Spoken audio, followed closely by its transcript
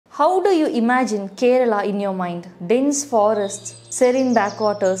How do you imagine Kerala in your mind? Dense forests, serene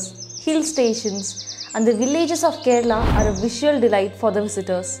backwaters, hill stations, and the villages of Kerala are a visual delight for the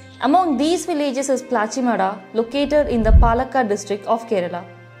visitors. Among these villages is Plachimada, located in the Palakkad district of Kerala.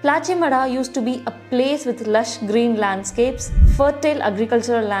 Plachimada used to be a place with lush green landscapes, fertile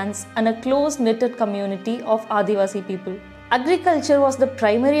agricultural lands, and a close-knitted community of Adivasi people. Agriculture was the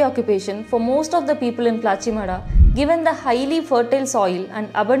primary occupation for most of the people in Plachimada, given the highly fertile soil and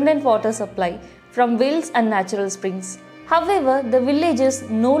abundant water supply from wells and natural springs. However, the village is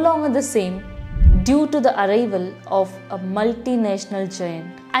no longer the same due to the arrival of a multinational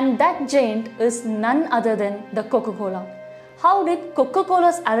giant. And that giant is none other than the Coca Cola. How did Coca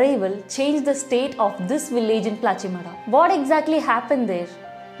Cola's arrival change the state of this village in Plachimada? What exactly happened there?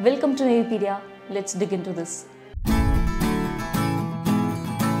 Welcome to Nivipedia. Let's dig into this.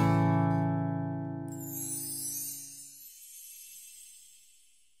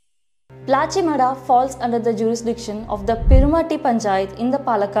 Plachimada falls under the jurisdiction of the Pirumatti Panchayat in the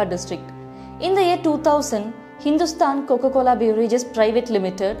Palakkad district. In the year 2000, Hindustan Coca Cola Beverages Private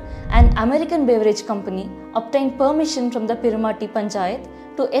Limited, an American beverage company, obtained permission from the Pirumatti Panchayat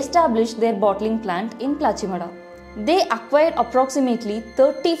to establish their bottling plant in Plachimada. They acquired approximately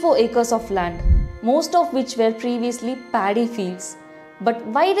 34 acres of land, most of which were previously paddy fields. But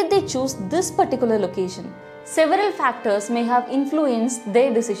why did they choose this particular location? Several factors may have influenced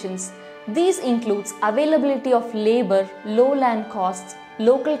their decisions. These includes availability of labor, low land costs,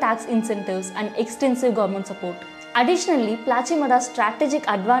 local tax incentives, and extensive government support. Additionally, Plachimada's strategic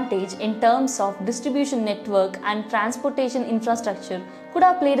advantage in terms of distribution network and transportation infrastructure could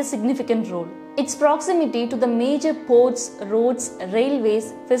have played a significant role. Its proximity to the major ports, roads,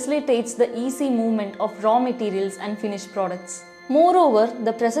 railways facilitates the easy movement of raw materials and finished products. Moreover,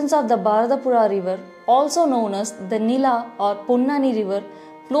 the presence of the Bharatapuzha river, also known as the Nila or Ponnani river,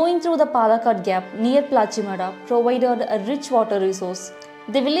 flowing through the Palakkad Gap near Plachimada, provided a rich water resource.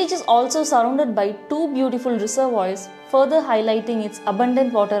 The village is also surrounded by two beautiful reservoirs, further highlighting its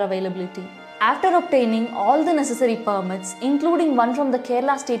abundant water availability. After obtaining all the necessary permits, including one from the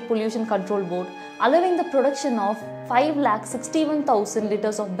Kerala State Pollution Control Board, allowing the production of 561,000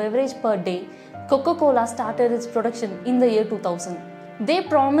 litres of beverage per day, Coca Cola started its production in the year 2000. They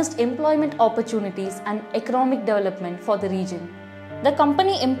promised employment opportunities and economic development for the region. The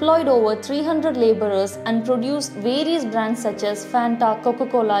company employed over 300 laborers and produced various brands such as Fanta, Coca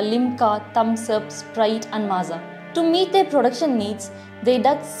Cola, Limca, Thumbs Up, Sprite, and Maaza. To meet their production needs, they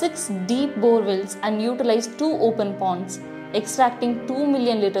dug 6 deep bore wells and utilized 2 open ponds, extracting 2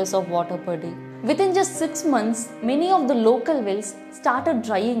 million litres of water per day. Within just 6 months, many of the local wells started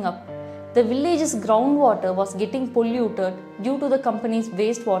drying up. The village's groundwater was getting polluted due to the company's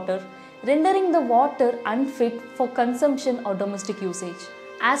wastewater, rendering the water unfit for consumption or domestic usage.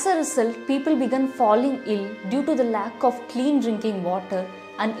 As a result, people began falling ill due to the lack of clean drinking water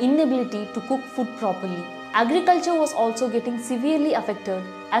and inability to cook food properly. Agriculture was also getting severely affected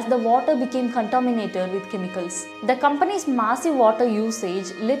as the water became contaminated with chemicals. The company's massive water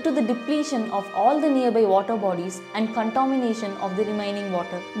usage led to the depletion of all the nearby water bodies and contamination of the remaining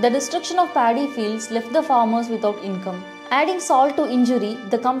water. The destruction of paddy fields left the farmers without income. Adding salt to injury,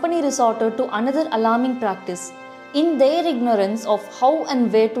 the company resorted to another alarming practice. In their ignorance of how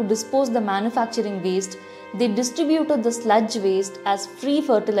and where to dispose the manufacturing waste, they distributed the sludge waste as free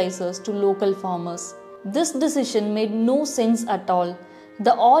fertilizers to local farmers. This decision made no sense at all.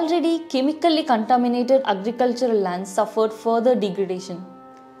 The already chemically contaminated agricultural land suffered further degradation.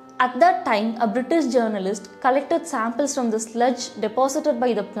 At that time, a British journalist collected samples from the sludge deposited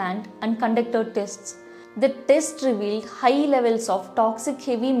by the plant and conducted tests. The test revealed high levels of toxic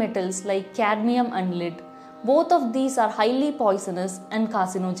heavy metals like cadmium and lead. Both of these are highly poisonous and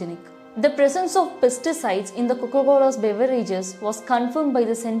carcinogenic. The presence of pesticides in the Coca Cola's beverages was confirmed by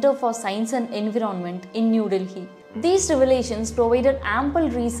the Center for Science and Environment in New Delhi. These revelations provided ample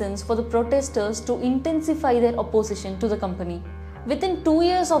reasons for the protesters to intensify their opposition to the company. Within 2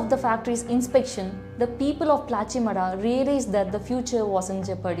 years of the factory's inspection, the people of Plachimada realized that the future was in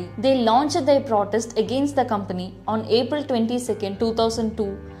jeopardy. They launched their protest against the company on April 22,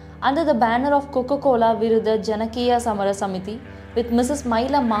 2002, under the banner of Coca Cola Virudha Janakiya Samara Samiti, with Mrs.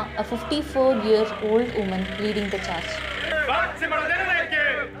 Mailamma, a 54-year-old woman, leading the charge.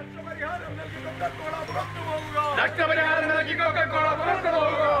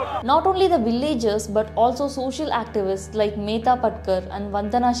 Not only the villagers but also social activists like Mehta Patkar and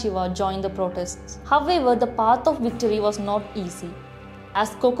Vandana Shiva joined the protests. However, the path of victory was not easy, as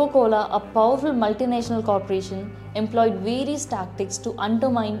Coca Cola, a powerful multinational corporation, employed various tactics to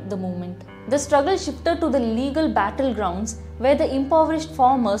undermine the movement. The struggle shifted to the legal battlegrounds where the impoverished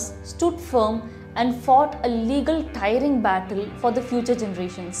farmers stood firm and fought a legal tiring battle for the future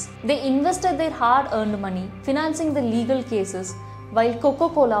generations. They invested their hard-earned money financing the legal cases, while Coca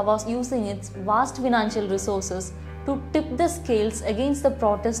Cola was using its vast financial resources to tip the scales against the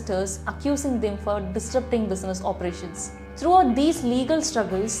protesters, accusing them for disrupting business operations. Throughout these legal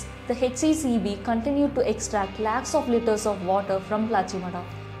struggles, the HCCB continued to extract lakhs of liters of water from Plachimada.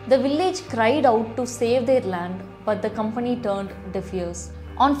 The village cried out to save their land, but the company turned deaf ears.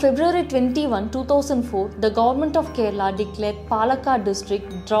 On February 21, 2004, the government of Kerala declared Palakkad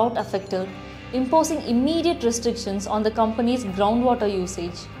district drought affected, imposing immediate restrictions on the company's groundwater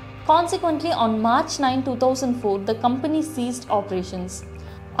usage. Consequently, on March 9, 2004, the company ceased operations.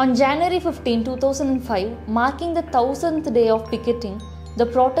 On January 15, 2005, marking the 1000th day of picketing, the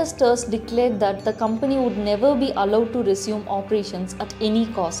protesters declared that the company would never be allowed to resume operations at any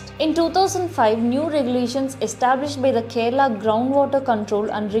cost. In 2005, new regulations established by the Kerala Groundwater Control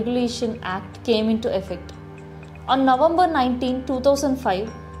and Regulation Act came into effect. On November 19,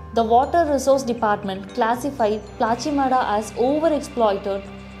 2005, the Water Resource Department classified Plachimada as overexploited,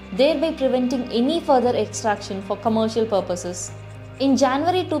 thereby preventing any further extraction for commercial purposes. In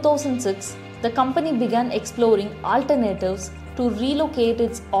January 2006, the company began exploring alternatives to relocate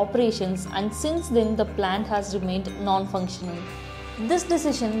its operations, and since then the plant has remained non-functional. This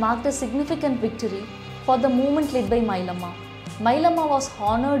decision marked a significant victory for the movement led by Mailamma. Mailamma was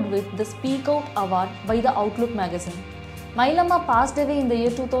honored with the Speak Out Award by the Outlook magazine. Mailamma passed away in the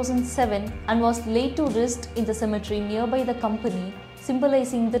year 2007 and was laid to rest in the cemetery nearby the company,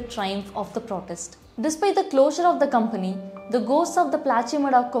 symbolizing the triumph of the protest. Despite the closure of the company, the ghost of the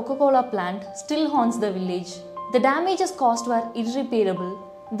Plachimada Coca Cola plant still haunts the village. The damages caused were irreparable.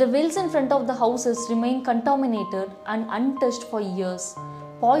 The wells in front of the houses remain contaminated and untouched for years.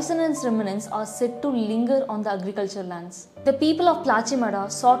 Poisonous remnants are said to linger on the agricultural lands. The people of Plachimada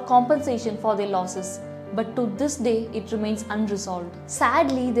sought compensation for their losses, but to this day it remains unresolved.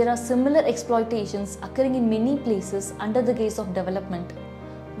 Sadly, there are similar exploitations occurring in many places under the guise of development.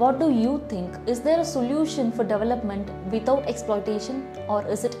 What do you think? Is there a solution for development without exploitation, or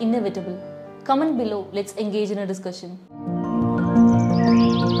is it inevitable? Comment below, let's engage in a discussion.